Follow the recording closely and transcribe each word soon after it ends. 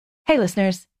Hey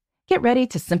listeners, get ready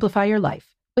to simplify your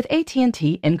life with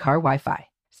AT&T in-car Wi-Fi.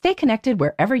 Stay connected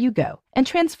wherever you go and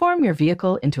transform your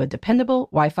vehicle into a dependable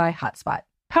Wi-Fi hotspot.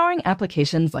 Powering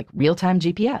applications like real-time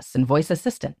GPS and voice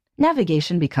assistant,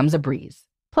 navigation becomes a breeze.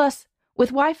 Plus,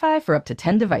 with Wi-Fi for up to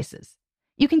 10 devices,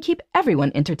 you can keep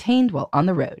everyone entertained while on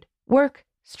the road, work,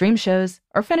 stream shows,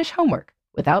 or finish homework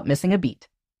without missing a beat.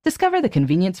 Discover the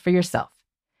convenience for yourself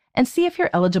and see if you're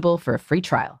eligible for a free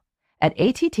trial at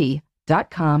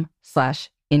att.com/in-car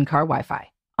Wi-Fi.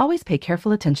 Always pay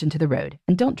careful attention to the road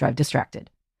and don't drive distracted.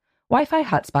 Wi-Fi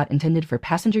hotspot intended for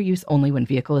passenger use only when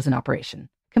vehicle is in operation.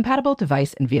 Compatible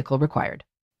device and vehicle required.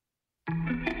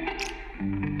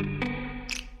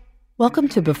 Welcome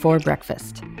to Before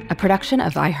Breakfast, a production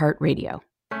of iHeartRadio.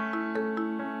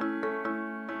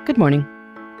 Good morning.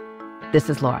 This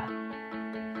is Laura.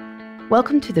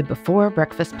 Welcome to the Before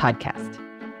Breakfast podcast.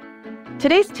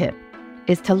 Today's tip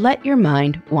is to let your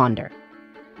mind wander.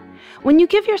 When you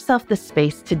give yourself the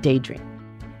space to daydream,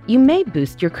 you may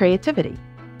boost your creativity,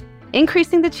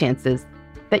 increasing the chances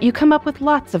that you come up with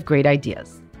lots of great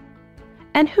ideas.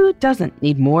 And who doesn't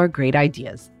need more great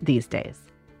ideas these days?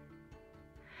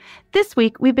 This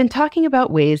week, we've been talking about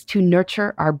ways to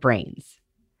nurture our brains.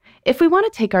 If we want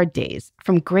to take our days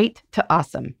from great to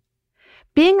awesome,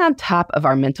 being on top of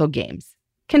our mental games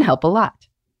can help a lot.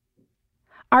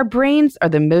 Our brains are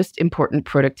the most important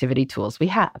productivity tools we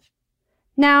have,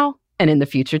 now and in the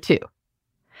future too.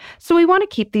 So we want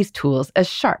to keep these tools as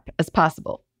sharp as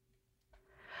possible.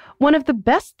 One of the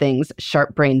best things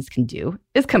sharp brains can do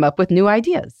is come up with new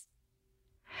ideas.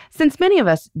 Since many of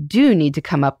us do need to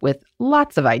come up with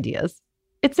lots of ideas,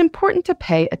 it's important to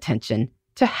pay attention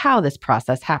to how this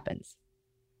process happens.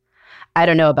 I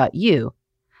don't know about you,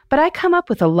 but I come up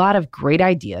with a lot of great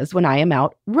ideas when I am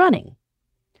out running.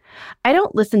 I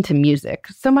don't listen to music,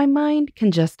 so my mind can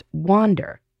just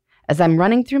wander as I'm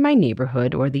running through my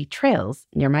neighborhood or the trails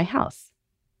near my house.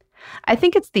 I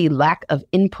think it's the lack of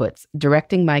inputs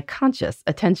directing my conscious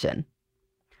attention.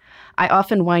 I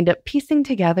often wind up piecing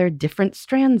together different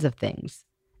strands of things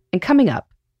and coming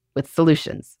up with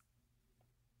solutions.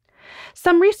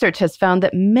 Some research has found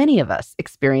that many of us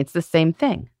experience the same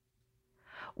thing.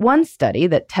 One study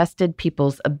that tested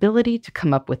people's ability to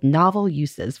come up with novel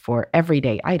uses for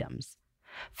everyday items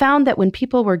found that when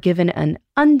people were given an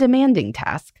undemanding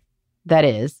task, that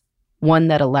is, one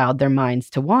that allowed their minds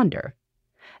to wander,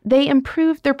 they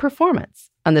improved their performance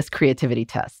on this creativity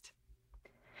test.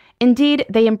 Indeed,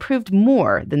 they improved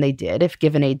more than they did if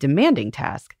given a demanding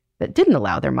task that didn't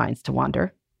allow their minds to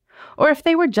wander, or if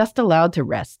they were just allowed to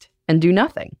rest and do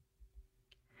nothing.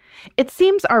 It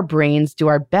seems our brains do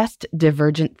our best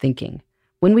divergent thinking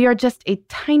when we are just a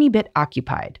tiny bit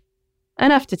occupied,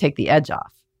 enough to take the edge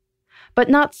off, but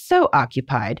not so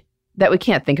occupied that we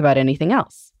can't think about anything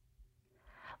else.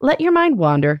 Let your mind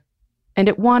wander, and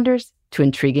it wanders to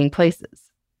intriguing places.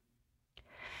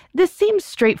 This seems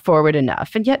straightforward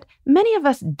enough, and yet many of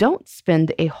us don't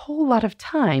spend a whole lot of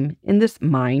time in this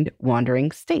mind-wandering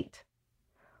state.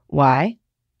 Why?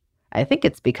 I think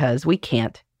it's because we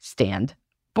can't stand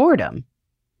boredom.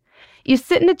 You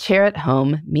sit in a chair at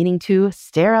home, meaning to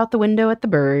stare out the window at the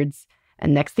birds,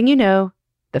 and next thing you know,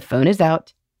 the phone is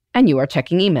out and you are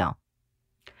checking email.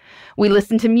 We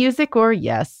listen to music or,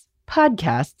 yes,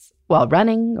 podcasts while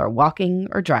running or walking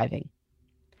or driving.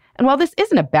 And while this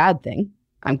isn't a bad thing,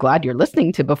 I'm glad you're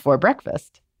listening to Before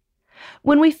Breakfast.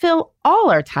 When we fill all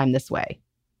our time this way,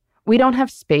 we don't have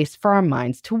space for our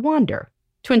minds to wander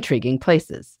to intriguing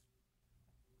places.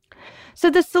 So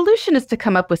the solution is to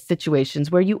come up with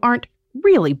situations where you aren't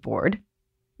really bored.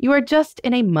 You are just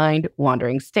in a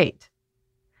mind-wandering state.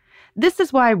 This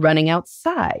is why running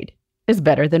outside is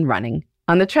better than running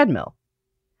on the treadmill.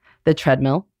 The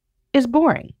treadmill is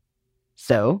boring,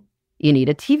 so you need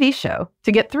a TV show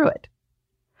to get through it.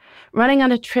 Running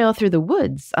on a trail through the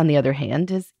woods, on the other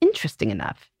hand, is interesting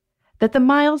enough that the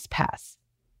miles pass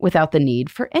without the need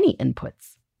for any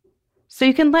inputs. So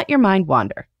you can let your mind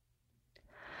wander.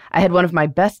 I had one of my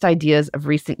best ideas of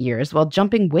recent years while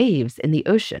jumping waves in the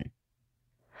ocean.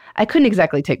 I couldn't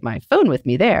exactly take my phone with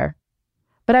me there,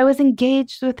 but I was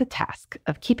engaged with the task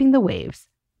of keeping the waves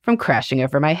from crashing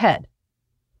over my head.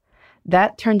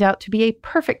 That turned out to be a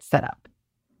perfect setup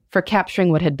for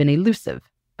capturing what had been elusive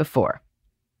before.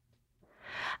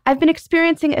 I've been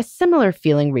experiencing a similar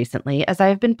feeling recently as I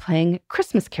have been playing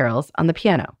Christmas carols on the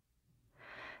piano.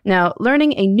 Now,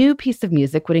 learning a new piece of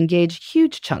music would engage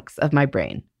huge chunks of my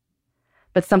brain.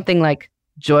 But something like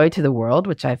Joy to the World,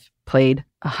 which I've played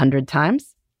 100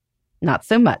 times, not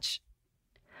so much.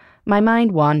 My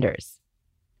mind wanders.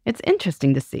 It's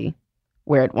interesting to see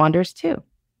where it wanders to.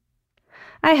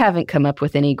 I haven't come up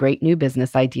with any great new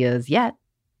business ideas yet,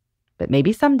 but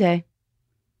maybe someday.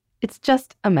 It's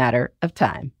just a matter of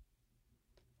time.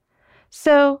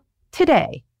 So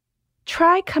today,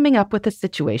 try coming up with a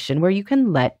situation where you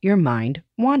can let your mind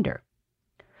wander.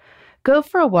 Go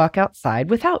for a walk outside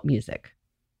without music.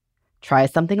 Try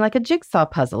something like a jigsaw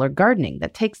puzzle or gardening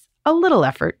that takes a little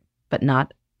effort, but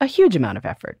not a huge amount of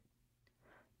effort.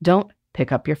 Don't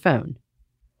pick up your phone.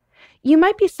 You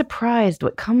might be surprised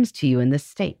what comes to you in this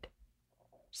state.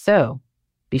 So,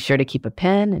 be sure to keep a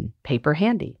pen and paper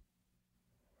handy.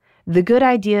 The good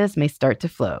ideas may start to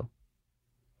flow.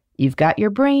 You've got your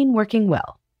brain working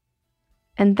well.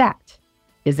 And that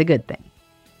is a good thing.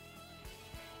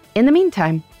 In the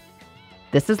meantime,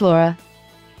 this is Laura.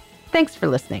 Thanks for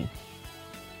listening.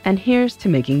 And here's to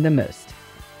making the most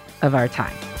of our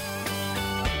time.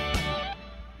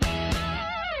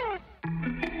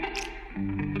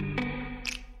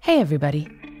 Hey, everybody.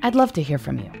 I'd love to hear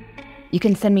from you. You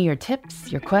can send me your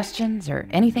tips, your questions, or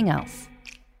anything else.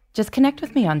 Just connect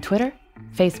with me on Twitter,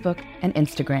 Facebook, and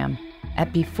Instagram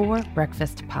at Before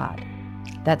Breakfast Pod.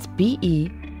 That's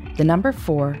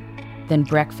BE4, then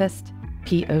breakfast,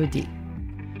 POD.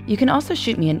 You can also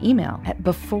shoot me an email at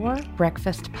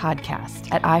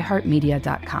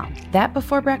beforebreakfastpodcast@iheartmedia.com. That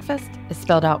Before Breakfast is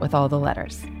spelled out with all the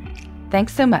letters.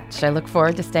 Thanks so much. I look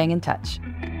forward to staying in touch.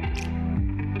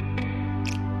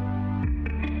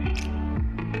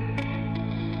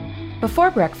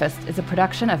 Before Breakfast is a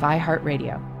production of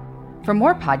iHeartRadio. For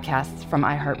more podcasts from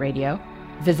iHeartRadio,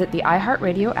 visit the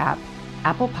iHeartRadio app,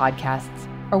 Apple Podcasts,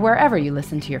 or wherever you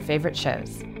listen to your favorite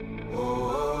shows.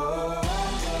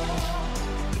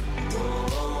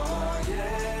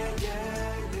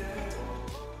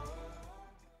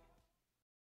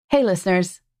 Hey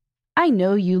listeners, I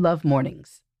know you love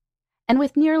mornings. And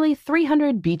with nearly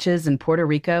 300 beaches in Puerto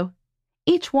Rico,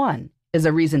 each one is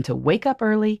a reason to wake up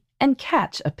early and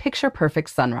catch a picture-perfect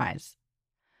sunrise.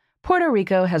 Puerto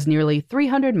Rico has nearly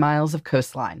 300 miles of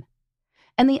coastline,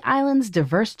 and the island's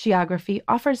diverse geography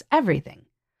offers everything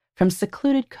from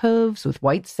secluded coves with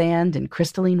white sand and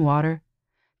crystalline water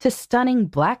to stunning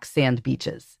black sand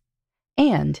beaches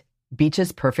and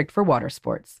beaches perfect for water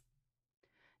sports.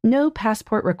 No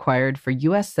passport required for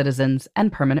U.S. citizens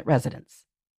and permanent residents.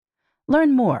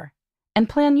 Learn more and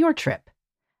plan your trip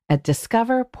at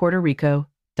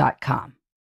discoverpuertorico.com.